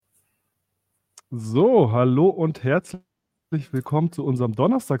So, hallo und herzlich willkommen zu unserem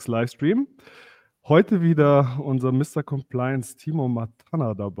Donnerstags-Livestream. Heute wieder unser Mr. Compliance Timo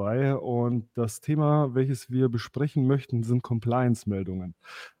Mattana dabei und das Thema, welches wir besprechen möchten, sind Compliance-Meldungen.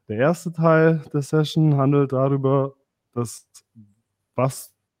 Der erste Teil der Session handelt darüber, was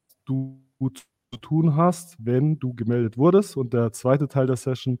du zu tun hast, wenn du gemeldet wurdest, und der zweite Teil der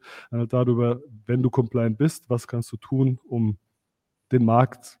Session handelt darüber, wenn du compliant bist, was kannst du tun, um den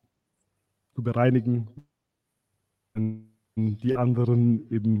Markt zu bereinigen, die anderen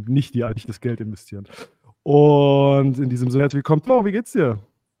eben nicht, die eigentlich das Geld investieren. Und in diesem Sinne, herzlich willkommen. Timo, wie geht's dir?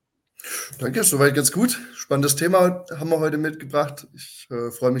 Danke, soweit ganz gut. Spannendes Thema haben wir heute mitgebracht. Ich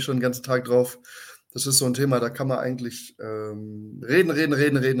freue mich schon den ganzen Tag drauf. Das ist so ein Thema, da kann man eigentlich reden.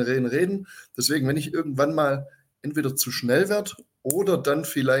 Deswegen, wenn ich irgendwann mal entweder zu schnell werde oder dann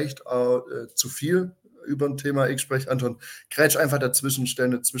vielleicht auch zu viel über ein Thema X spreche, Anton, grätsch einfach dazwischen, stell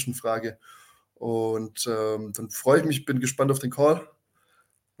eine Zwischenfrage. Und dann freue ich mich, bin gespannt auf den Call.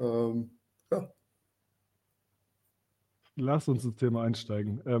 Ja. Lass uns ins Thema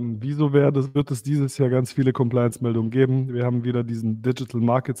einsteigen. Wieso wird es dieses Jahr ganz viele Compliance-Meldungen geben? Wir haben wieder diesen Digital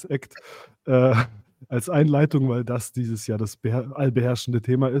Markets Act als Einleitung, weil das dieses Jahr das allbeherrschende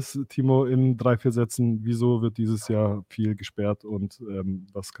Thema ist. Timo, in 3, 4 Sätzen, wieso wird dieses Jahr viel gesperrt und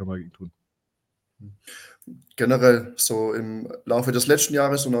was kann man dagegen tun? Generell so im Laufe des letzten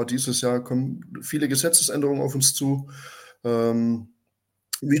Jahres und auch dieses Jahr kommen viele Gesetzesänderungen auf uns zu.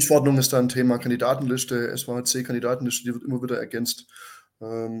 REACH-Verordnung ist da ein Thema, Kandidatenliste, SVHC-Kandidatenliste, die wird immer wieder ergänzt.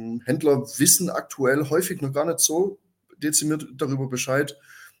 Händler wissen aktuell häufig noch gar nicht so dezimiert darüber Bescheid,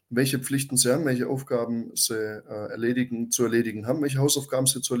 welche Pflichten sie haben, welche Aufgaben sie zu erledigen haben, welche Hausaufgaben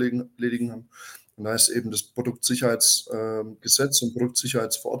sie zu erledigen haben. Und da ist eben das Produktsicherheitsgesetz und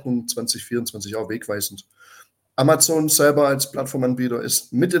Produktsicherheitsverordnung 2024 auch wegweisend. Amazon selber als Plattformanbieter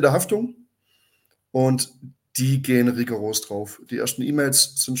ist mit in der Haftung und die gehen rigoros drauf. Die ersten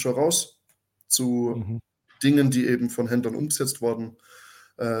E-Mails sind schon raus zu Dingen, die eben von Händlern umgesetzt worden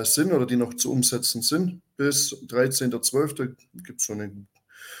sind oder die noch zu umsetzen sind. Bis 13.12. gibt es schon eine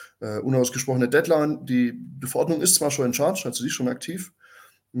unausgesprochene Deadline. Die Verordnung ist zwar schon in Charge, also die ist schon aktiv,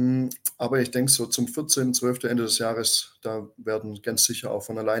 aber ich denke, so zum 14.12. Ende des Jahres, da werden ganz sicher auch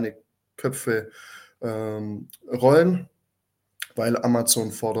von alleine Köpfe rollen, weil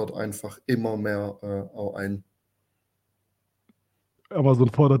Amazon fordert einfach immer mehr auch ein. Amazon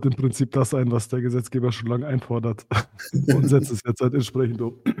fordert im Prinzip das ein, was der Gesetzgeber schon lange einfordert und setzt es jetzt halt entsprechend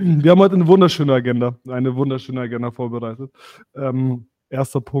um. Wir haben heute eine wunderschöne Agenda vorbereitet.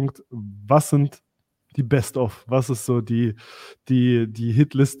 Erster Punkt, was sind die Best-of? Was ist so die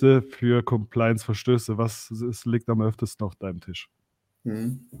Hitliste für Compliance-Verstöße? Liegt am öftesten auf deinem Tisch?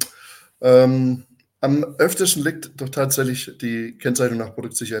 Am öftesten liegt doch tatsächlich die Kennzeichnung nach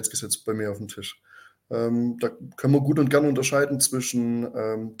Produktsicherheitsgesetz bei mir auf dem Tisch. Da können wir gut und gerne unterscheiden zwischen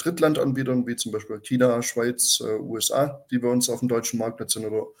Drittlandanbietern wie zum Beispiel China, Schweiz, USA, die bei uns auf dem deutschen Marktplatz sind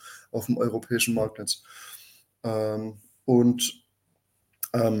oder auf dem europäischen Marktplatz. Und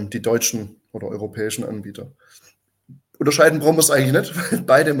die deutschen oder europäischen Anbieter. Unterscheiden brauchen wir es eigentlich nicht, weil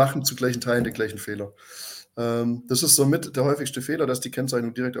beide machen zu gleichen Teilen den gleichen Fehler. Das ist somit der häufigste Fehler, dass die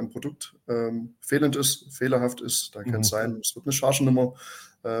Kennzeichnung direkt am Produkt fehlend ist, fehlerhaft ist. Da kann es sein, es wird eine Chargennummer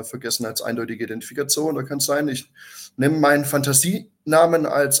vergessen als eindeutige Identifikation. Da kann es sein, ich nehme meinen Fantasienamen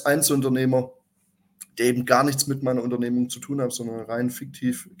als Einzelunternehmer, der eben gar nichts mit meiner Unternehmung zu tun hat, sondern rein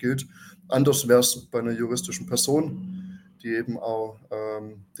fiktiv gilt. Anders wäre es bei einer juristischen Person, die eben auch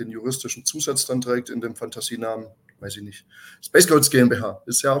den juristischen Zusatz dann trägt in dem Fantasienamen. Weiß ich nicht. Space Goats GmbH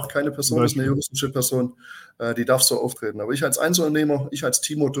ist ja auch keine Person, ist eine juristische Person, die darf so auftreten. Aber ich als Einzelunternehmer, ich als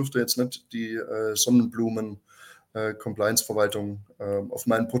Timo dürfte jetzt nicht die Sonnenblumen-Compliance-Verwaltung auf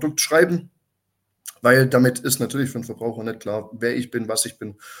mein Produkt schreiben, weil damit ist natürlich für den Verbraucher nicht klar, wer ich bin, was ich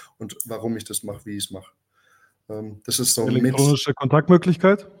bin und warum ich das mache, wie ich es mache. Das ist so Elektronische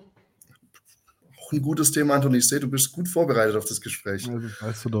Kontaktmöglichkeit? auch ein gutes Thema, Anton. Ich sehe, du bist gut vorbereitet auf das Gespräch. Ja, das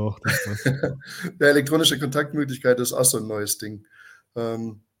weißt du doch. Das weißt du. Ja, elektronische Kontaktmöglichkeit ist auch so ein neues Ding.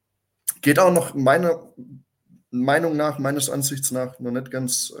 Geht auch noch meiner Meinung nach, meines Ansichts nach, noch nicht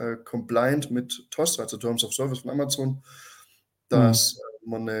ganz compliant mit TOS, also Terms of Service von Amazon, dass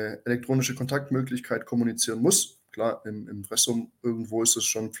man eine elektronische Kontaktmöglichkeit kommunizieren muss. Klar, im Impressum irgendwo ist es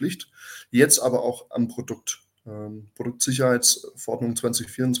schon Pflicht. Jetzt aber auch am Produkt. Produktsicherheitsverordnung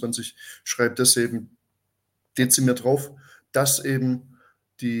 2024 schreibt das eben dezimiert drauf, dass eben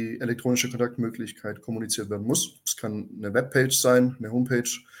die elektronische Kontaktmöglichkeit kommuniziert werden muss. Es kann eine Webpage sein, eine Homepage,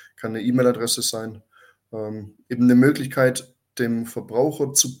 kann eine E-Mail-Adresse sein. Eben eine Möglichkeit, dem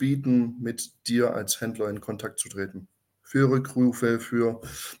Verbraucher zu bieten, mit dir als Händler in Kontakt zu treten. für Rückrufe, für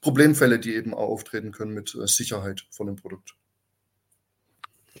Problemfälle, die eben auch auftreten können mit Sicherheit von dem Produkt.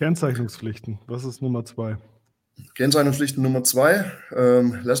 Kennzeichnungspflichten, was ist Nummer 2? Kennzeichnungspflichten Nummer 2,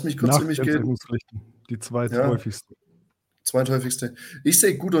 lass mich kurz in Nach mich gehen. Kennzeichnungspflichten, die Ja, zweithäufigste. zweithäufigste. Ich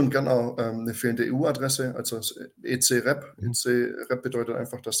sehe gut und gern auch eine fehlende EU-Adresse, also das EC-REP. EC-REP bedeutet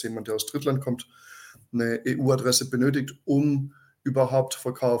einfach, dass jemand, der aus Drittland kommt, eine EU-Adresse benötigt, um überhaupt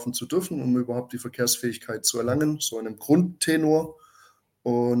verkaufen zu dürfen, um überhaupt die Verkehrsfähigkeit zu erlangen, so in einem Grundtenor.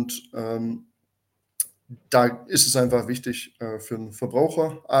 Und da ist es einfach wichtig für den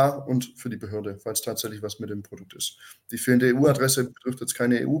Verbraucher und für die Behörde, falls tatsächlich was mit dem Produkt ist. Die fehlende EU-Adresse betrifft jetzt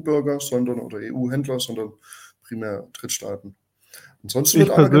keine EU-Bürger oder EU-Händler, sondern primär Drittstaaten. Ansonsten wird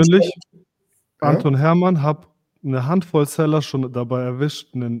Ich auch noch ganz persönlich, spannend. Anton Ja? Hermann, habe eine Handvoll Seller schon dabei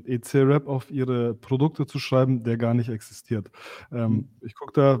erwischt, einen EC-Rap auf ihre Produkte zu schreiben, der gar nicht existiert. Ich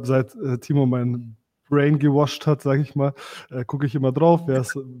gucke da, seit Timo mein Brain gewasht hat, sage ich mal, gucke ich immer drauf,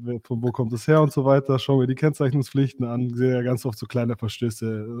 von wo kommt es her und so weiter, schaue mir die Kennzeichnungspflichten an, sehe ja ganz oft so kleine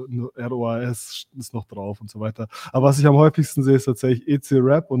Verstöße, ROAS ist noch drauf und so weiter. Aber was ich am häufigsten sehe, ist tatsächlich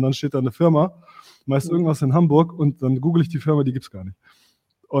EC-Rap und dann steht da eine Firma, meist irgendwas in Hamburg und dann google ich die Firma, die gibt es gar nicht.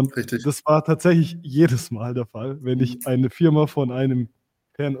 Und Richtig. das war tatsächlich jedes Mal der Fall, wenn ich eine Firma von einem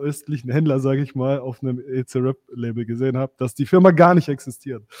fernöstlichen Händler, sage ich mal, auf einem EC-Rap-Label gesehen habe, dass die Firma gar nicht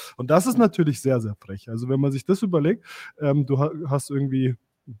existiert. Und das ist natürlich sehr, sehr frech. Also wenn man sich das überlegt, du hast irgendwie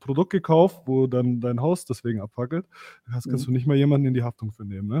ein Produkt gekauft, wo dann dein Haus deswegen abfackelt, kannst du nicht mal jemanden in die Haftung für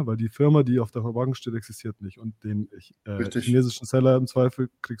nehmen, ne? Weil die Firma, die auf der Verpackung steht, existiert nicht. Und den Richtig. chinesischen Seller im Zweifel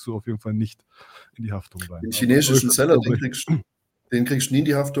kriegst du auf jeden Fall nicht in die Haftung rein. Den Aber chinesischen äußerst Seller, frech. den kriegst du nie in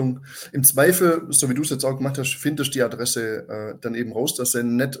die Haftung. Im Zweifel, so wie du es jetzt auch gemacht hast, findest die Adresse dann eben raus, dass sie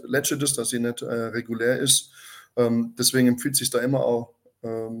nicht legit ist, dass sie nicht regulär ist. Deswegen empfiehlt sich da immer auch,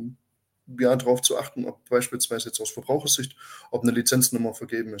 darauf zu achten, ob beispielsweise jetzt aus Verbrauchersicht, ob eine Lizenznummer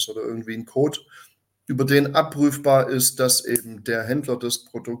vergeben ist oder irgendwie ein Code, über den abrufbar ist, dass eben der Händler das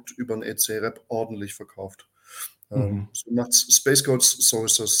Produkt über ein EC-REP ordentlich verkauft. So macht Space Codes, so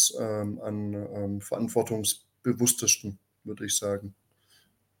ist das an verantwortungsbewusstesten, würde ich sagen.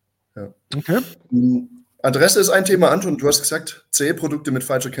 Ja. Okay. Adresse ist ein Thema, Anton. Du hast gesagt, CE-Produkte mit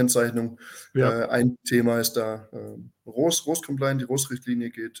falscher Kennzeichnung. Ja. Ein Thema ist da RoHS-Compliant. Die RoHS-Richtlinie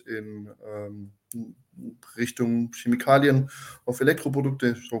geht in Richtung Chemikalien auf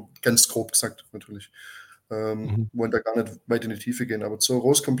Elektroprodukte, so ganz grob gesagt natürlich. Wollen da gar nicht weit in die Tiefe gehen. Aber zur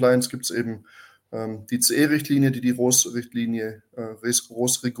RoHS-Compliance gibt es eben die CE-Richtlinie, die RoHS-Richtlinie,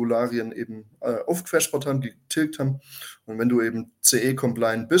 RoHS-Regularien eben aufgequetscht haben, getilgt haben. Und wenn du eben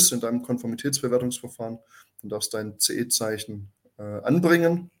CE-compliant bist in deinem Konformitätsbewertungsverfahren, dann darfst du dein CE-Zeichen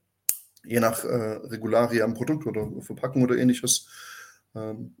anbringen, je nach Regularie am Produkt oder Verpackung oder ähnliches.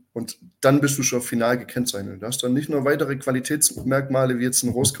 Und dann bist du schon final gekennzeichnet. Du hast dann nicht nur weitere Qualitätsmerkmale wie jetzt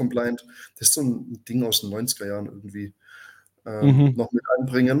ein RoHS-Compliant, das ist so ein Ding aus den 90er Jahren irgendwie, noch mit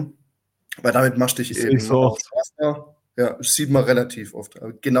anbringen. Weil damit machst du dich Das sehe ich eben so noch oft. strafbar. Ja, das sieht man relativ oft.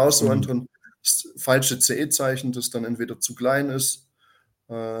 Aber genauso, Mhm. Anton, das falsche CE-Zeichen, das dann entweder zu klein ist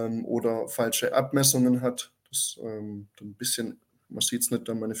oder falsche Abmessungen hat, das dann ein bisschen, man sieht es nicht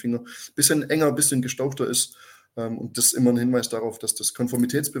an meine Finger, ein bisschen enger, ein bisschen gestauchter ist. Und das ist immer ein Hinweis darauf, dass das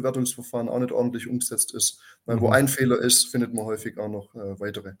Konformitätsbewertungsverfahren auch nicht ordentlich umgesetzt ist. Weil wo ein Fehler ist, findet man häufig auch noch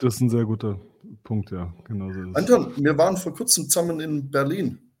weitere. Das ist ein sehr guter Punkt, ja. Genau so ist es. Anton, wir waren vor kurzem zusammen in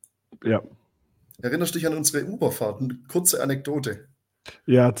Berlin. Ja. Erinnerst du dich an unsere Uber-Fahrten? Kurze Anekdote.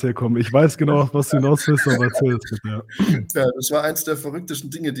 Ja, erzähl, komm. Ich weiß genau, auf was du hinaus willst, aber erzähl es bitte, ja. Ja, das war eins der verrücktesten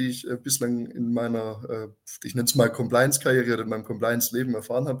Dinge, die ich bislang in meiner, ich nenne es mal Compliance-Karriere oder in meinem Compliance-Leben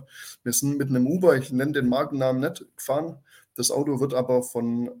erfahren habe. Wir sind mit einem Uber, ich nenne den Markennamen nicht, gefahren. Das Auto wird aber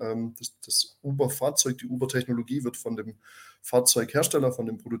das Uber-Fahrzeug, die Uber-Technologie wird von dem Fahrzeughersteller, von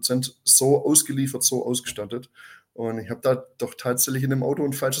dem Produzent so ausgeliefert, so ausgestattet. Und ich habe da doch tatsächlich in dem Auto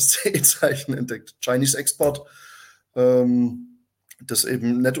ein falsches CE-Zeichen entdeckt. Chinese Export, das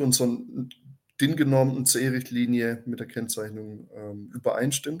eben nicht unseren DIN-genormten CE-Richtlinie mit der Kennzeichnung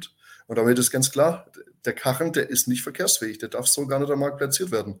übereinstimmt. Und damit ist ganz klar, der Karren, der ist nicht verkehrsfähig, der darf so gar nicht am Markt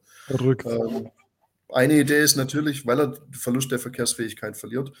platziert werden. Verrückt. Eine Idee ist natürlich, weil er den Verlust der Verkehrsfähigkeit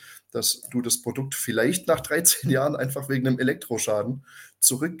verliert, dass du das Produkt vielleicht nach 13 Jahren einfach wegen einem Elektroschaden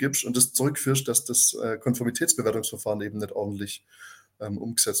zurückgibst und das zurückführst, dass das Konformitätsbewertungsverfahren eben nicht ordentlich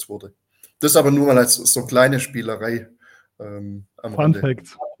umgesetzt wurde. Das aber nur mal als so kleine Spielerei am Fun Rande.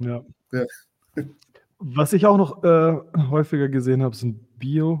 Fact, ja. Ja. Was ich auch noch häufiger gesehen habe, sind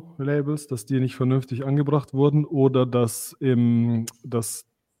Bio-Labels, dass die nicht vernünftig angebracht wurden oder dass die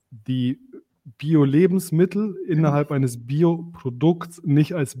Bio-Lebensmittel innerhalb eines Bioprodukts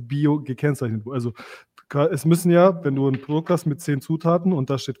nicht als Bio gekennzeichnet wurden. Also es müssen ja, wenn du ein Produkt hast mit 10 Zutaten und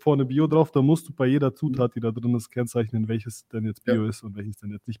da steht vorne Bio drauf, dann musst du bei jeder Zutat, die da drin ist, kennzeichnen, welches denn jetzt Ja. Bio ist und welches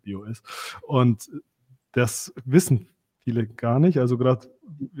denn jetzt nicht Bio ist. Und das wissen viele gar nicht. Also gerade,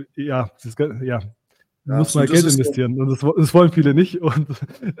 ja, Ja, muss mal absolut. Das Geld ist so. investieren und das wollen viele nicht und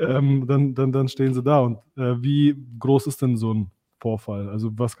dann stehen sie da. Und wie groß ist denn so ein Vorfall?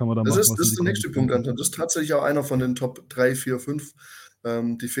 Also was kann man da machen? Was Das sind ist die der nächste Punkt, Konsequenzen? Anton. Das ist tatsächlich auch einer von den Top 3, 4, 5.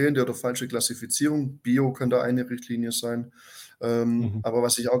 Die fehlende oder falsche Klassifizierung. Bio könnte eine Richtlinie sein. Mhm. Aber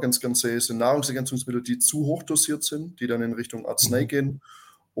was ich auch ganz, ganz sehe, sind Nahrungsergänzungsmittel, die zu hoch dosiert sind, die dann in Richtung Arznei Mhm. gehen.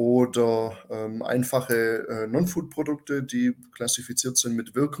 Oder einfache Non-Food-Produkte, die klassifiziert sind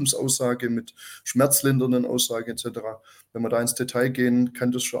mit Wirkungsaussage, mit schmerzlindernden Aussagen etc. Wenn wir da ins Detail gehen,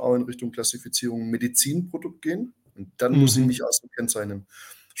 kann das schon auch in Richtung Klassifizierung Medizinprodukt gehen. Und dann muss ich Mhm. mich auch so kennzeichnen.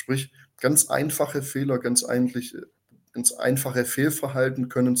 Sprich, ganz einfache Fehler, ganz einfache Fehlverhalten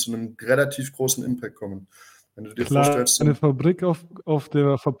können zu einem relativ großen Impact kommen. Wenn du dir vorstellst, Kleine Fabrik auf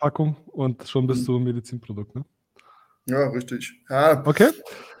der Verpackung und schon bist du ein Medizinprodukt, ne? ja, richtig. Ja, Okay.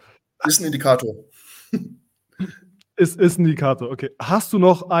 ist ein Indikator. Ist ein Indikator, okay. Hast du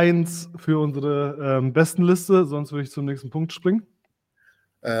noch eins für unsere Bestenliste? Sonst würde ich zum nächsten Punkt springen.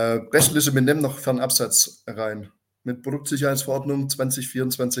 Bestenliste, wir nehmen noch Fernabsatz rein. Mit Produktsicherheitsverordnung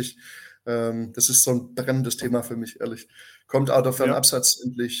 2024. Das ist so ein brennendes Thema für mich, ehrlich. Kommt auch der Ja. Fernabsatz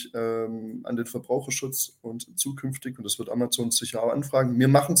endlich an den Verbraucherschutz und zukünftig, und das wird Amazon sicher auch anfragen. Wir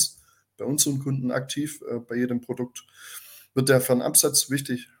machen es bei unseren Kunden aktiv, bei jedem Produkt. Wird der Fernabsatz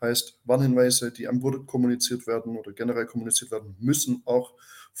wichtig, heißt Warnhinweise, die am Produkt kommuniziert werden oder generell kommuniziert werden, müssen auch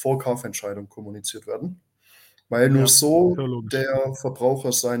vor Kaufentscheidung kommuniziert werden. Weil nur Ja, so ja, logisch. der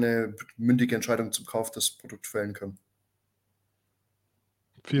Verbraucher seine mündige Entscheidung zum Kauf des Produkts fällen kann.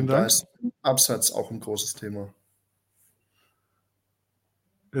 Vielen Und da Dank. ist Absatz auch ein großes Thema.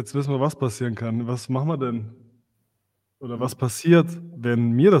 Jetzt wissen wir, was passieren kann. Was machen wir denn? Oder Hm. was passiert,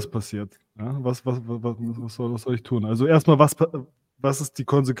 wenn mir das passiert? Ja, was soll ich tun? Also erstmal, was ist die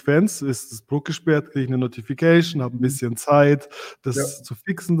Konsequenz? Ist das Produkt gesperrt? Kriege ich eine Notification? Habe ein bisschen Zeit, Ja, das zu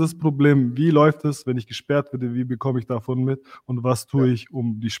fixen, das Problem. Wie läuft es, wenn ich gesperrt werde? Wie bekomme ich davon mit? Und was ja. tue ich,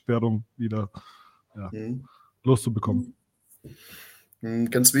 um die Sperrung wieder, ja, Hm. loszubekommen?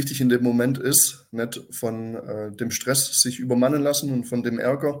 Ganz wichtig in dem Moment ist, nicht von dem Stress sich übermannen lassen und von dem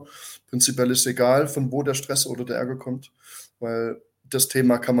Ärger. Prinzipiell ist egal, von wo der Stress oder der Ärger kommt, weil das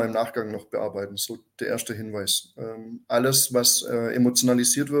Thema kann man im Nachgang noch bearbeiten. So der erste Hinweis. Alles, was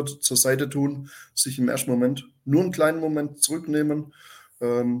emotionalisiert wird, zur Seite tun, sich im ersten Moment nur einen kleinen Moment zurücknehmen,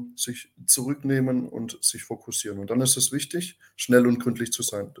 sich zurücknehmen und sich fokussieren. Und dann ist es wichtig, schnell und gründlich zu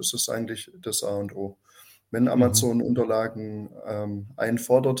sein. Das ist eigentlich das A und O. Wenn Mhm. Amazon Unterlagen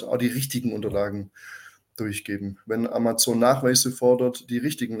einfordert, auch die richtigen Unterlagen durchgeben. Wenn Amazon Nachweise fordert, die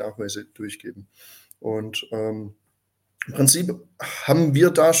richtigen Nachweise durchgeben. Und im Prinzip haben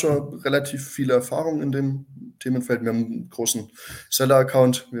wir da schon relativ viele Erfahrung in dem Themenfeld. Wir haben einen großen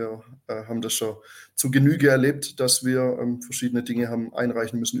Seller-Account. Wir haben das schon zu Genüge erlebt, dass wir verschiedene Dinge haben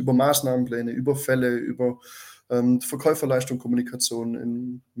einreichen müssen über Maßnahmenpläne, über Fälle, über Verkäuferleistung, Kommunikation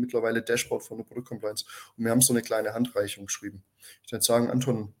in mittlerweile Dashboard von der Produktcompliance. Und wir haben so eine kleine Handreichung geschrieben. Ich würde sagen,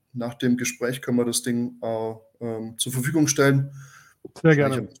 Anton, nach dem Gespräch können wir das Ding zur Verfügung stellen. Sehr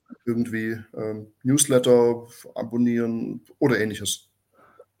Wahrscheinlich gerne. irgendwie Newsletter abonnieren oder ähnliches.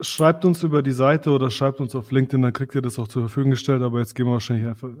 Schreibt uns über die Seite oder schreibt uns auf LinkedIn, dann kriegt ihr das auch zur Verfügung gestellt. Aber jetzt gehen wir wahrscheinlich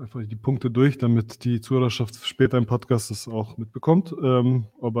einfach die Punkte durch, damit die Zuhörerschaft später im Podcast das auch mitbekommt.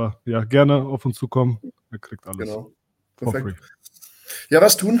 Aber ja, gerne auf uns zukommen. Ihr kriegt alles Genau. for free. Perfekt. Ja,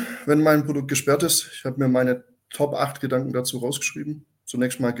 was tun, wenn mein Produkt gesperrt ist? Ich habe mir meine Top 8 Gedanken dazu rausgeschrieben.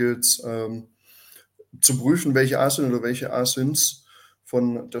 Zunächst mal gilt es zu prüfen, welche ASIN oder welche ASINs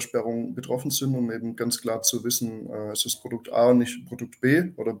von der Sperrung betroffen sind, um eben ganz klar zu wissen, ist es Produkt A und nicht Produkt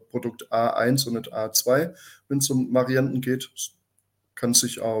B oder Produkt A1 und nicht A2, wenn es um Varianten geht. Es kann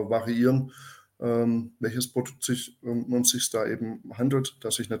sich auch variieren, welches Produkt um sich da eben handelt,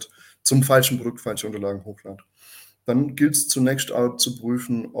 dass ich nicht zum falschen Produkt falsche Unterlagen hochlade. Dann gilt es zunächst auch zu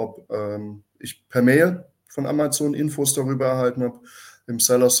prüfen, ob ich per Mail von Amazon Infos darüber erhalten habe, im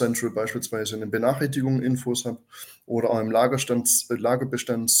Seller Central beispielsweise in den Benachrichtigungen Infos habe oder auch im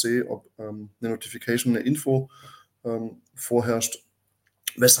Lagerbestand sehe, ob eine Notification, eine Info vorherrscht,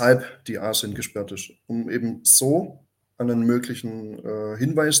 weshalb die ASIN gesperrt ist, um eben so an einen möglichen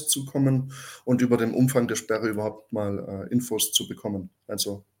Hinweis zu kommen und über den Umfang der Sperre überhaupt mal Infos zu bekommen.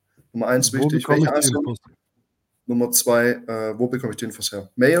 Also Nummer eins Wo wichtig, bekomme welche ich die ASIN? Infos? Nummer zwei, wo bekomme ich die Infos her?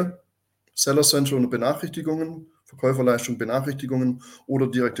 Mail, Seller Central und Benachrichtigungen, Verkäuferleistung, Benachrichtigungen oder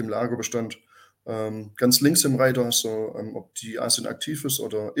direkt im Lagerbestand. Ganz links im Reiter hast du, ob die ASIN aktiv ist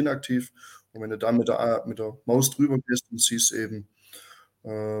oder inaktiv Und wenn du da mit der Maus drüber gehst und siehst eben,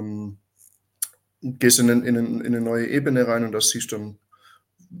 gehst in eine neue Ebene rein und das siehst dann,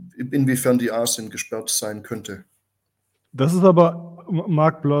 inwiefern die ASIN gesperrt sein könnte. Das ist aber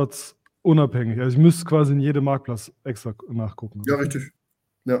marktplatzunabhängig. Also ich müsste quasi in jedem Marktplatz extra nachgucken. Ja, richtig.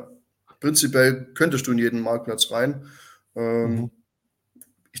 Ja. Prinzipiell könntest du in jeden Marktplatz rein.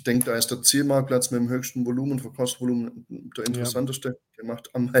 Ich denke, da ist der Zielmarktplatz mit dem höchsten Volumen, Verkaufsvolumen, der interessanteste. Der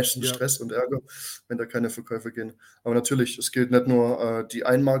macht am meisten Stress und Ärger, wenn da keine Verkäufe gehen. Aber natürlich, es gilt nicht nur die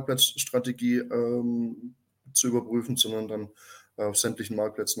Ein-Marktplatz-Strategie zu überprüfen, sondern dann auf sämtlichen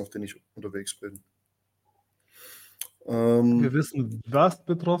Marktplätzen, auf denen ich unterwegs bin. Wir wissen, was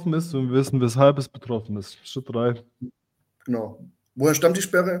betroffen ist und wir wissen, weshalb es betroffen ist. Schritt 3. Genau. Woher stammt die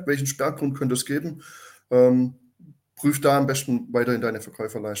Sperre? Welchen Sperrgrund könnte es geben? Prüf da am besten weiterhin deine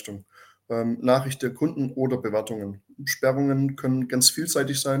Verkäuferleistung. Nachricht der Kunden oder Bewertungen. Sperrungen können ganz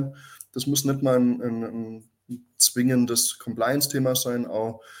vielseitig sein. Das muss nicht mal ein zwingendes Compliance-Thema sein,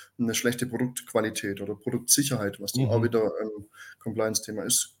 auch eine schlechte Produktqualität oder Produktsicherheit, was dann auch wieder ein Compliance-Thema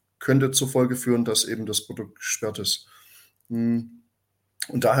ist, könnte zur Folge führen, dass eben das Produkt gesperrt ist. Und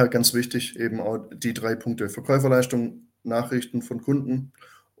daher ganz wichtig eben auch die 3 Punkte: Verkäuferleistung, Nachrichten von Kunden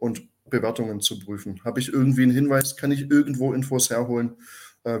und Bewertungen zu prüfen. Habe ich irgendwie einen Hinweis? Kann ich irgendwo Infos herholen?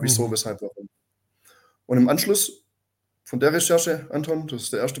 Wieso, weshalb, warum? Und im Anschluss von der Recherche, Anton, das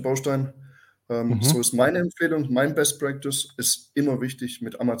ist der erste Baustein, so ist meine Empfehlung, mein Best Practice, ist immer wichtig,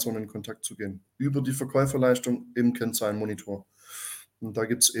 mit Amazon in Kontakt zu gehen. Über die Verkäuferleistung im Kennzahlenmonitor. Und da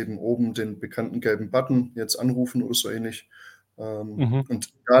gibt es eben oben den bekannten gelben Button, jetzt anrufen oder so ähnlich. Und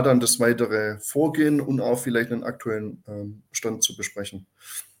da dann das weitere Vorgehen und auch vielleicht einen aktuellen Stand zu besprechen.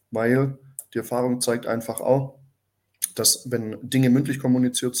 Weil die Erfahrung zeigt einfach auch, dass wenn Dinge mündlich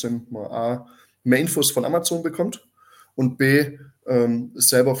kommuniziert sind, man A, mehr Infos von Amazon bekommt und B,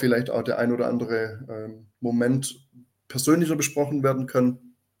 selber vielleicht auch der ein oder andere Moment persönlicher besprochen werden kann,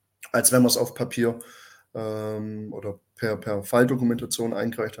 als wenn man es auf Papier oder per Falldokumentation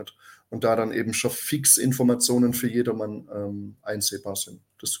eingereicht hat und da dann eben schon fix Informationen für jedermann einsehbar sind.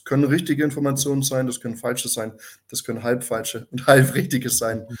 Das können richtige Informationen sein, das können falsche sein, das können halbfalsche und halbrichtige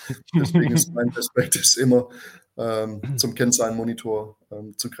sein. Deswegen ist mein Best Practice immer zum Kennzahlenmonitor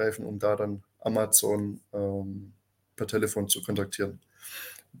zu greifen, um da dann Amazon per Telefon zu kontaktieren.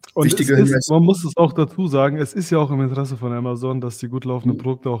 Und Wichtiger Hinweis. man muss es auch dazu sagen, es ist ja auch im Interesse von Amazon, dass die gut laufenden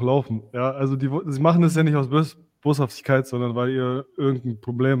Produkte auch laufen. Ja, also sie machen es ja nicht aus Boshaftigkeit, sondern weil ihr irgendein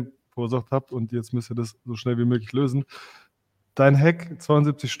Problem verursacht habt und jetzt müsst ihr das so schnell wie möglich lösen. Dein Hack,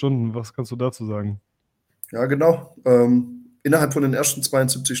 72 Stunden, was kannst du dazu sagen? Ja, genau. Innerhalb von den ersten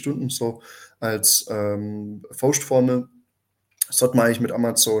 72 Stunden, so als Faustformel, sollte man eigentlich mit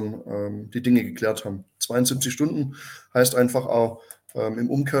Amazon die Dinge geklärt haben. 72 Stunden heißt einfach auch im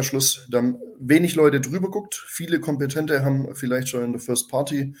Umkehrschluss, da haben wenig Leute drüber guckt. Viele Kompetente haben vielleicht schon in der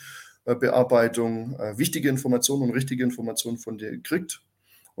First-Party-Bearbeitung wichtige Informationen und richtige Informationen von dir gekriegt.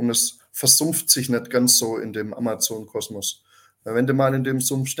 Und es versumpft sich nicht ganz so in dem Amazon-Kosmos. Wenn du mal in dem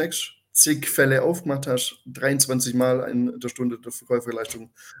Sumpf steckst, zig Fälle aufgemacht hast, 23 Mal in der Stunde der Verkäuferleistung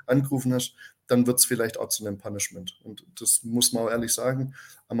angerufen hast, dann wird es vielleicht auch zu einem Punishment. Und das muss man auch ehrlich sagen.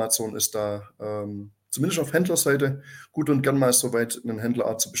 Amazon ist da zumindest auf Händlerseite gut und gern mal so weit, einen Händler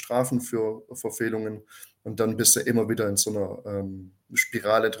auch zu bestrafen für Verfehlungen. Und dann bist du immer wieder in so einer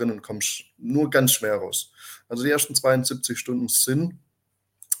Spirale drin und kommst nur ganz schwer raus. Also die ersten 72 Stunden sind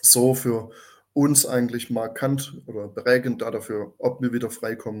so für uns eigentlich markant oder prägend dafür, ob wir wieder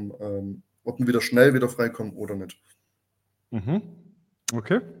freikommen, ob wir wieder schnell wieder freikommen oder nicht.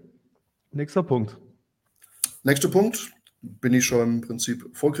 Okay. Nächster Punkt. Nächster Punkt, bin ich schon im Prinzip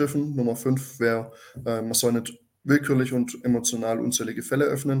vorgriffen. Nummer 5 wäre, man soll nicht willkürlich und emotional unzählige Fälle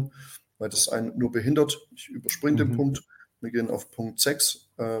öffnen, weil das einen nur behindert. Ich überspringe den Punkt. Wir gehen auf Punkt 6.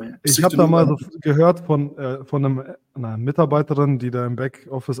 Ich habe da mal so gehört von einer Mitarbeiterin, die da im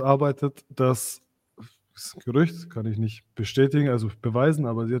Backoffice arbeitet, dass das Gerücht, kann ich nicht bestätigen, also beweisen,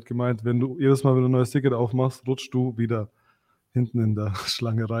 aber sie hat gemeint, wenn du jedes Mal, wenn du ein neues Ticket aufmachst, rutschst du wieder hinten in der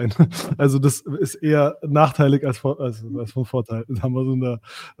Schlange rein. Also das ist eher nachteilig als von Vorteil, da mal so in der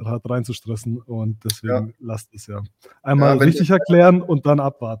Rad reinzustressen und deswegen lasst es ja. Einmal richtig erklären und dann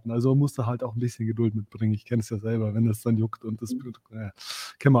abwarten. Also man muss da halt auch ein bisschen Geduld mitbringen. Ich kenne es ja selber, wenn es dann juckt und das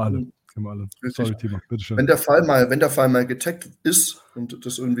kennen wir alle. Sorry, Timo, bitteschön. Wenn der Fall mal getaggt ist und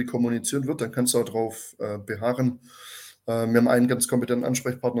das irgendwie kommuniziert wird, dann kannst du auch darauf beharren. Wir haben einen ganz kompetenten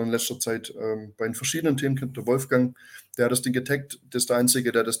Ansprechpartner in letzter Zeit bei den verschiedenen Themen, der Wolfgang, der hat das Ding getaggt, das ist der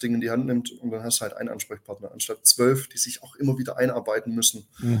Einzige, der das Ding in die Hand nimmt und dann hast du halt einen Ansprechpartner, anstatt 12, die sich auch immer wieder einarbeiten müssen,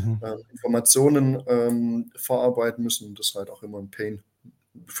 Informationen verarbeiten müssen. Das ist halt auch immer ein Pain.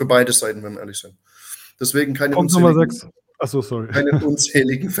 für beide Seiten, wenn wir ehrlich sind. Deswegen Punkt Nummer 6. Achso, sorry. keine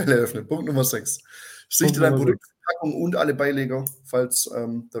unzähligen Fälle öffnen. Punkt Nummer 6. Sichte dein Produkt, Verpackung und alle Beileger, falls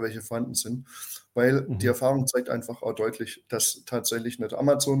da welche vorhanden sind, weil die Erfahrung zeigt einfach auch deutlich, dass tatsächlich nicht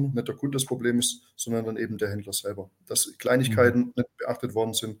Amazon, nicht der Kunde das Problem ist, sondern dann eben der Händler selber. Dass Kleinigkeiten nicht beachtet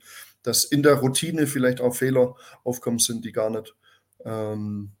worden sind, dass in der Routine vielleicht auch Fehler aufkommen sind, die gar nicht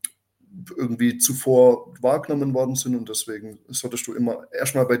irgendwie zuvor wahrgenommen worden sind, und deswegen solltest du immer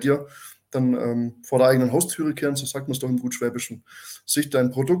erstmal bei dir dann vor der eigenen Haustüre kehren, so sagt man es doch im gut Schwäbischen, sicht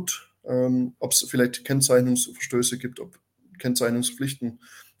dein Produkt, ob es vielleicht Kennzeichnungsverstöße gibt, ob Kennzeichnungspflichten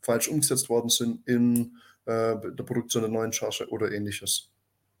falsch umgesetzt worden sind in der Produktion der neuen Charge oder ähnliches.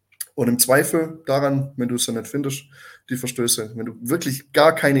 Und im Zweifel daran, wenn du es ja nicht findest, die Verstöße, wenn du wirklich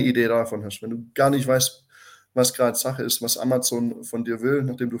gar keine Idee davon hast, wenn du gar nicht weißt, was gerade Sache ist, was Amazon von dir will,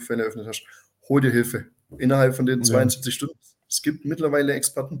 nachdem du Fälle eröffnet hast, hol dir Hilfe. Innerhalb von den 72 Stunden. Es gibt mittlerweile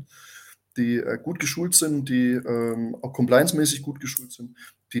Experten, die gut geschult sind, die auch compliance-mäßig gut geschult sind,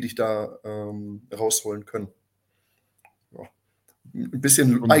 die dich da rausholen können. Ja. Ein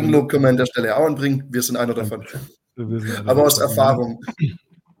bisschen Eigenlob können wir an der Stelle auch anbringen. Wir sind einer davon. Aber aus Erfahrung.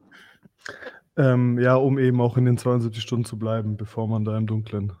 Ja, um eben auch in den 72 Stunden zu bleiben, bevor man da im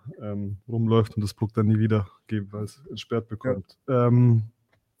Dunkeln rumläuft und das Produkt dann nie wieder gegebenenfalls entsperrt bekommt. Ja.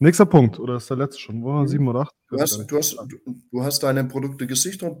 Nächster Punkt, oder ist der letzte schon? Wo? 7 oder 8? Du hast deine Produkte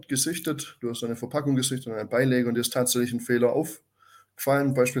gesichtet, du hast deine Verpackung gesichtet, deine Beileger, und dir ist tatsächlich ein Fehler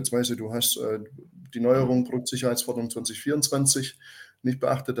aufgefallen. Beispielsweise, du hast die Neuerung Produktsicherheitsverordnung 2024 nicht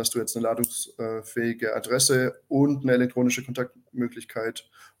beachtet, dass du jetzt eine ladungsfähige Adresse und eine elektronische Kontaktmöglichkeit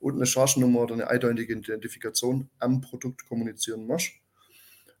und eine Chargennummer oder eine eindeutige Identifikation am Produkt kommunizieren musst.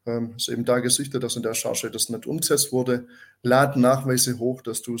 Ist eben da gesichtet, dass in der Charge das nicht umgesetzt wurde. Lad Nachweise hoch,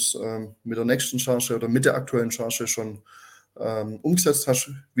 dass du es mit der nächsten Charge oder mit der aktuellen Charge schon umgesetzt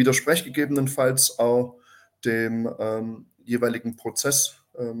hast. Widersprech gegebenenfalls auch dem jeweiligen Prozess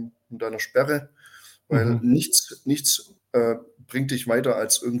in deiner Sperre, weil nichts bringt dich weiter,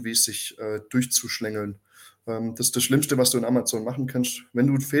 als irgendwie sich durchzuschlängeln. Das ist das Schlimmste, was du in Amazon machen kannst. Wenn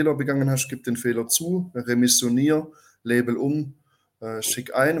du einen Fehler begangen hast, gib den Fehler zu, remissionier, label um,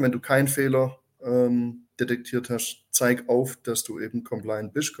 schick ein. Wenn du keinen Fehler detektiert hast, zeig auf, dass du eben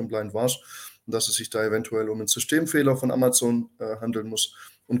compliant bist, compliant warst, und dass es sich da eventuell um einen Systemfehler von Amazon handeln muss.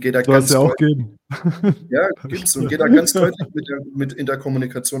 Und geh da ganz deutlich. Geben. Ja, gibt's. Und geh da ganz deutlich mit in der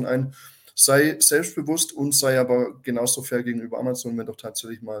Kommunikation ein. Sei selbstbewusst und sei aber genauso fair gegenüber Amazon, wenn doch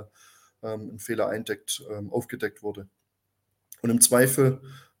tatsächlich mal ein Fehler aufgedeckt wurde. Und im Zweifel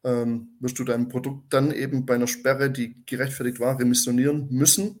wirst du dein Produkt dann eben bei einer Sperre, die gerechtfertigt war, remissionieren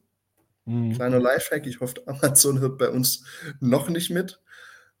müssen. Kleiner Lifehack, ich hoffe, Amazon hört bei uns noch nicht mit.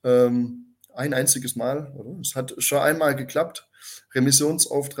 Ein einziges Mal, oder? Es hat schon einmal geklappt.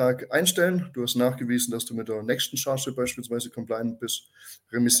 Remissionsauftrag einstellen. Du hast nachgewiesen, dass du mit der nächsten Charge beispielsweise compliant bist.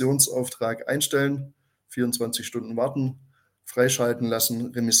 Remissionsauftrag einstellen, 24 Stunden warten, freischalten lassen,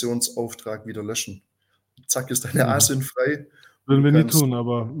 Remissionsauftrag wieder löschen. Zack, ist deine ASIN frei. Würden wir nie tun,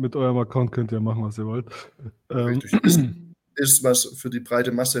 aber mit eurem Account könnt ihr machen, was ihr wollt. Richtig. Ist was für die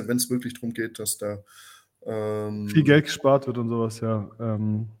breite Masse, wenn es wirklich darum geht, dass da viel Geld gespart wird und sowas, ja.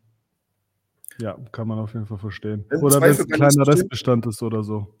 Ja, kann man auf jeden Fall verstehen. Oder wenn es ein kleiner Restbestand ist oder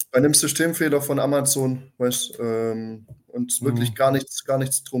so. Bei einem Systemfehler von Amazon, und wirklich gar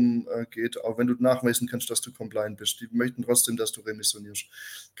nichts drum geht, auch wenn du nachweisen kannst, dass du compliant bist, die möchten trotzdem, dass du remissionierst,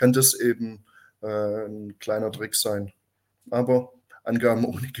 kann das eben ein kleiner Trick sein. Aber Angaben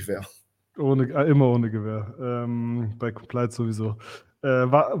ohne Gewähr. Immer ohne Gewähr. Bei Compliance sowieso.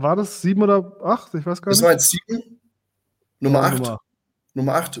 War das 7 oder 8? Ich weiß gar nicht. Das war jetzt 7.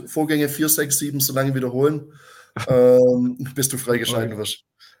 Nummer 8, Vorgänge 4, 6, 7 so lange wiederholen, bis du freigeschalten wirst.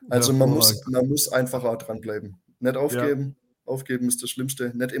 Also man muss einfach auch dranbleiben. Nicht aufgeben. Ja. Aufgeben ist das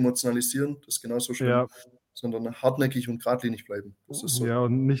Schlimmste. Nicht emotionalisieren, das ist genauso schlimm. Sondern hartnäckig und geradlinig bleiben. Das ist so. Ja,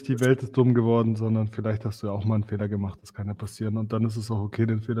 und nicht die Welt ist dumm geworden, sondern vielleicht hast du ja auch mal einen Fehler gemacht. Das kann ja passieren. Und dann ist es auch okay,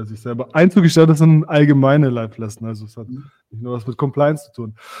 den Fehler sich selber einzugestehen. Das sind allgemeine Life-Lesson. Also es hat nicht nur was mit Compliance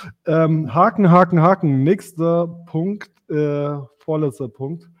zu tun. Haken. Nächster Punkt, vorletzter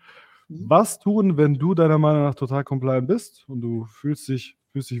Punkt. Was tun, wenn du deiner Meinung nach total compliant bist und du fühlst dich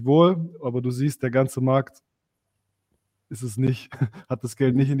wohl, aber du siehst, der ganze Markt ist es nicht, hat das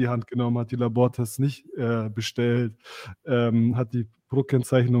Geld nicht in die Hand genommen, hat die Labortests nicht bestellt, hat die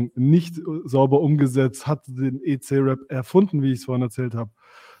Produktkennzeichnung nicht sauber umgesetzt, hat den EC-Rap erfunden, wie ich es vorhin erzählt habe.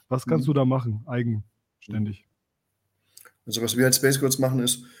 Was kannst du da machen, eigenständig? Also was wir als Space Codes machen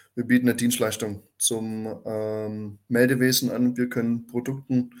ist, wir bieten eine Dienstleistung zum Meldewesen an. Wir können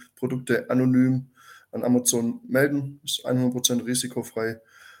Produkte anonym an Amazon melden, ist 100% risikofrei.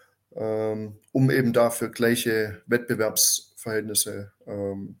 um eben dafür gleiche Wettbewerbsverhältnisse,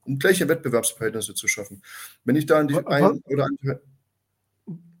 zu schaffen. Wenn ich da an die ein oder andere.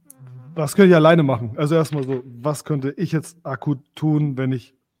 Was könnte ich alleine machen? Also erstmal so, was könnte ich jetzt akut tun, wenn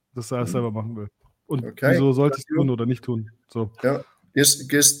ich das alles selber machen will? Und Okay, wieso sollte ich es tun oder nicht tun? So. Ja,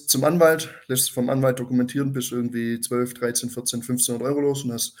 gehst zum Anwalt, lässt es vom Anwalt dokumentieren, bis irgendwie 12, 13, 14, 1500 Euro los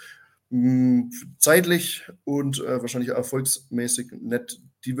und hast zeitlich und wahrscheinlich erfolgsmäßig nicht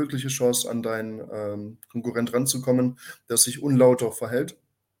die wirkliche Chance, an deinen Konkurrent ranzukommen, der sich unlauter verhält.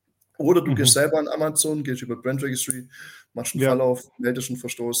 Oder du gehst selber an Amazon, gehst über Brand Registry, machst einen Ja. Fall auf, meldest einen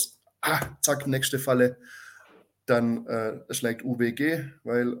Verstoß, zack, nächste Falle. Dann schlägt UWG,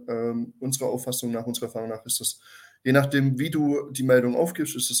 weil unserer Auffassung nach, unserer Erfahrung nach ist das, je nachdem, wie du die Meldung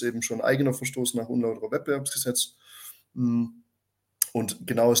aufgibst, ist es eben schon eigener Verstoß nach unlauterer Wettbewerbsgesetz. Und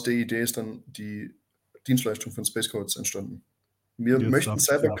genau aus der Idee ist dann die Dienstleistung von Space Codes entstanden. Wir möchten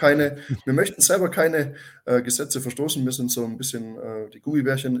selber keine Gesetze verstoßen. Wir sind so ein bisschen die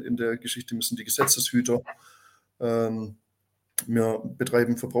Gummibärchen in der Geschichte, wir sind die Gesetzeshüter. Wir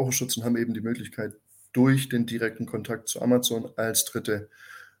betreiben Verbraucherschutz und haben eben die Möglichkeit, durch den direkten Kontakt zu Amazon als Dritte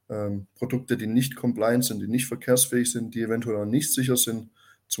Produkte, die nicht compliant sind, die nicht verkehrsfähig sind, die eventuell auch nicht sicher sind,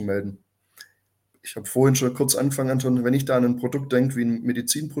 zu melden. Ich habe vorhin schon kurz angefangen, Anton, wenn ich da an ein Produkt denke wie ein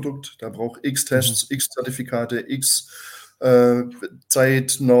Medizinprodukt, da braucht x Tests, x Zertifikate, x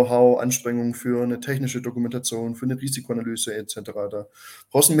Zeit, Know-how, Anstrengungen für eine technische Dokumentation, für eine Risikoanalyse etc. Da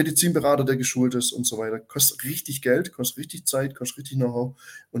brauchst du einen Medizinberater, der geschult ist und so weiter. Kostet richtig Geld, kostet richtig Zeit, kostet richtig Know-how.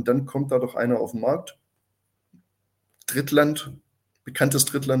 Und dann kommt da doch einer auf den Markt, Drittland, bekanntes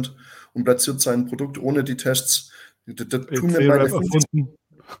Drittland, und platziert sein Produkt ohne die Tests. Da tun mir meine 50,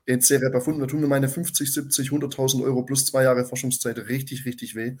 EC-Rap erfunden, da tun mir meine 50, 70, 100.000 Euro plus 2 Jahre Forschungszeit richtig,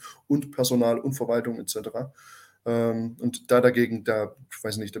 richtig weh und Personal und Verwaltung etc. Und dagegen, ich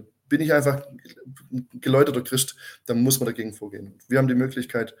weiß nicht, da bin ich einfach ein geläuterter Christ, da muss man dagegen vorgehen. Wir haben die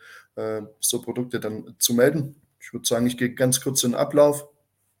Möglichkeit, so Produkte dann zu melden. Ich würde sagen, ich gehe ganz kurz in den Ablauf,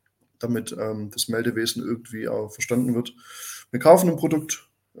 damit das Meldewesen irgendwie auch verstanden wird. Wir kaufen ein Produkt,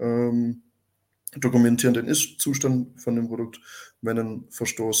 dokumentieren den Ist-Zustand von dem Produkt. Wenn ein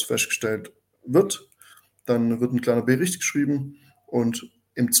Verstoß festgestellt wird, dann wird ein kleiner Bericht geschrieben und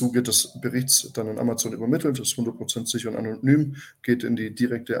im Zuge des Berichts dann an Amazon übermittelt, das ist 100% sicher und anonym, geht in die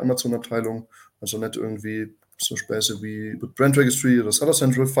direkte Amazon-Abteilung, also nicht irgendwie so Späße wie Brand Registry oder Seller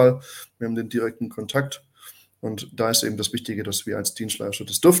Central Fall. Wir haben den direkten Kontakt und da ist eben das Wichtige, dass wir als Dienstleister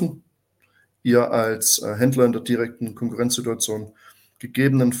das dürfen. Ihr als Händler in der direkten Konkurrenzsituation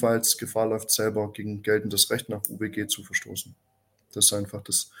gegebenenfalls Gefahr läuft, selber gegen geltendes Recht nach UWG zu verstoßen. Das ist einfach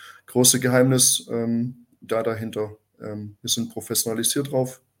das große Geheimnis dahinter. Wir sind professionalisiert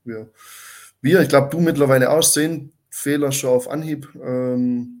drauf. Ich glaube, du mittlerweile auch sehen Fehler schon auf Anhieb,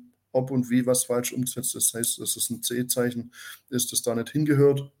 ob und wie was falsch umgesetzt ist. Das heißt, dass es ein CE-Zeichen ist, das da nicht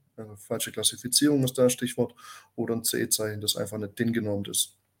hingehört. Falsche Klassifizierung ist da ein Stichwort. Oder ein CE-Zeichen, das einfach nicht hingenormt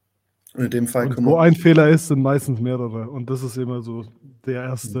ist. Und in dem Fall und wo ein Fehler ist, sind meistens mehrere. Und das ist immer so der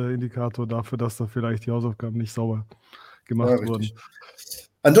erste Indikator dafür, dass da vielleicht die Hausaufgaben nicht sauber gemacht wurden.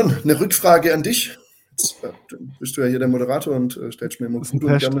 Anton, eine Rückfrage an dich. Jetzt bist du ja hier der Moderator und stellst mir immer gut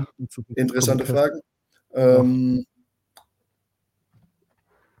und gerne interessante Fragen.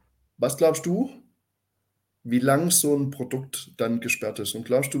 Was glaubst du, wie lang so ein Produkt dann gesperrt ist? Und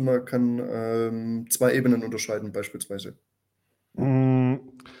glaubst du, man kann 2 Ebenen unterscheiden beispielsweise?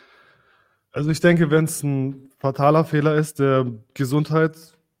 Also ich denke, wenn es ein fataler Fehler ist, der Gesundheit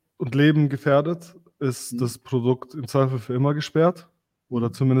und Leben gefährdet, ist das Produkt im Zweifel für immer gesperrt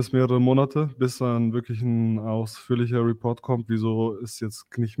oder zumindest mehrere Monate, bis dann wirklich ein ausführlicher Report kommt, wieso ist jetzt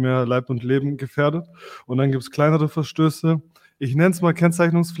nicht mehr Leib und Leben gefährdet. Und dann gibt es kleinere Verstöße. Ich nenne es mal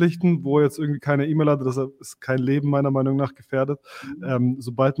Kennzeichnungspflichten, wo jetzt irgendwie keine E-Mail-Adresse ist, kein Leben meiner Meinung nach gefährdet.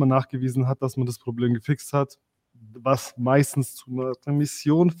 Sobald man nachgewiesen hat, dass man das Problem gefixt hat, was meistens zu einer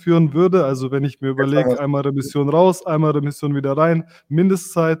Remission führen würde. Also wenn ich mir überlege, einmal Remission raus, einmal Remission wieder rein,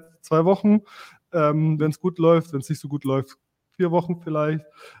 Mindestzeit 2 Wochen. Wenn es gut läuft, wenn es nicht so gut läuft, 4 Wochen vielleicht.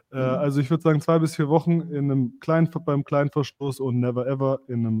 Also ich würde sagen 2 bis 4 Wochen beim kleinen Verstoß und never ever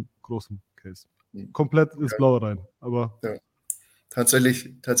in einem großen Case. Komplett ins Blaue rein. Aber ja.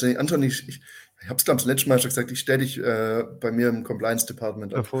 Tatsächlich, Anton, ich habe es, glaube ich, das letzte Mal schon gesagt, ich stelle dich bei mir im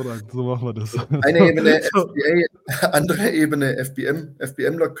Compliance-Department ab. Hervorragend, so machen wir das. Eine Ebene FBA, andere Ebene FBM.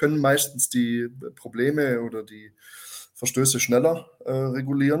 FBMler können meistens die Probleme oder die Verstöße schneller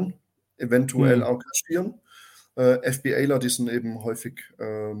regulieren, eventuell auch kaschieren. FBAler, die sind eben häufig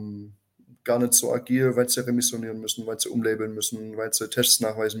gar nicht so agil, weil sie remissionieren müssen, weil sie umlabeln müssen, weil sie Tests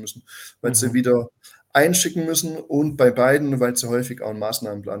nachweisen müssen, weil sie wieder einschicken müssen und bei beiden, weil sie häufig auch einen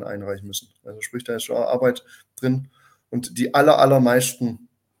Maßnahmenplan einreichen müssen. Also sprich, da ist schon Arbeit drin. Und die allermeisten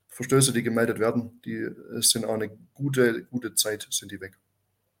Verstöße, die gemeldet werden, die sind auch eine gute Zeit, sind die weg.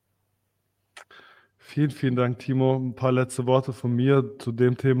 Vielen, vielen Dank, Timo. Ein paar letzte Worte von mir zu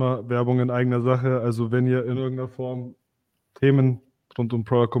dem Thema Werbung in eigener Sache. Also wenn ihr in irgendeiner Form Themen rund um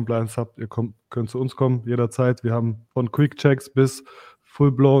Product Compliance habt, ihr könnt zu uns kommen, jederzeit. Wir haben von Quick-Checks bis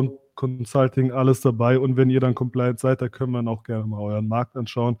Full-Blown Consulting alles dabei. Und wenn ihr dann compliant seid, da können wir auch gerne mal euren Markt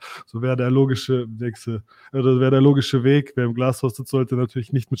anschauen. So wäre der logische Weg. Wer im Glashaus sitzt, sollte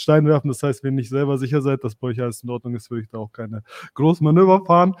natürlich nicht mit Steinen werfen. Das heißt, wenn ihr nicht selber sicher seid, dass bei euch alles in Ordnung ist, würde ich da auch keine großen Manöver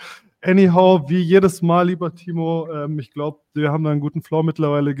fahren. Anyhow, wie jedes Mal, lieber Timo, ich glaube, wir haben da einen guten Flow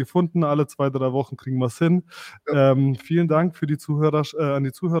mittlerweile gefunden. Alle 2, 3 Wochen kriegen wir es hin. Ja. Vielen Dank für die an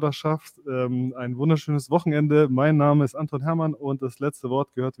die Zuhörerschaft. Ein wunderschönes Wochenende. Mein Name ist Anton Hermann und das letzte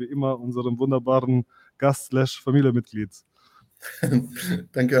Wort gehört wie immer unserem wunderbaren Gast/Familienmitglied.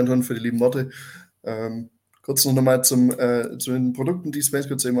 Danke, Anton, für die lieben Worte. Kurz noch mal zu den Produkten, die Space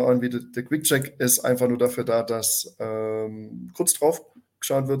Goods immer anbietet. Der Quick-Check ist einfach nur dafür da, dass kurz drauf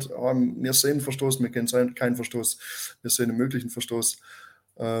geschaut wird, wir sehen einen Verstoß, wir kennen keinen Verstoß, wir sehen einen möglichen Verstoß.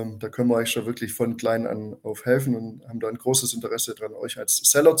 Da können wir euch schon wirklich von klein an auf helfen und haben da ein großes Interesse daran, euch als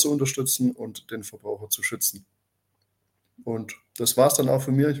Seller zu unterstützen und den Verbraucher zu schützen. Und das war es dann auch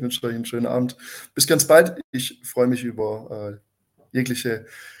von mir. Ich wünsche euch einen schönen Abend. Bis ganz bald. Ich freue mich über jegliche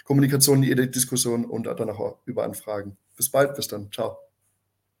Kommunikation, jede Diskussion und dann auch über Anfragen. Bis bald, bis dann. Ciao.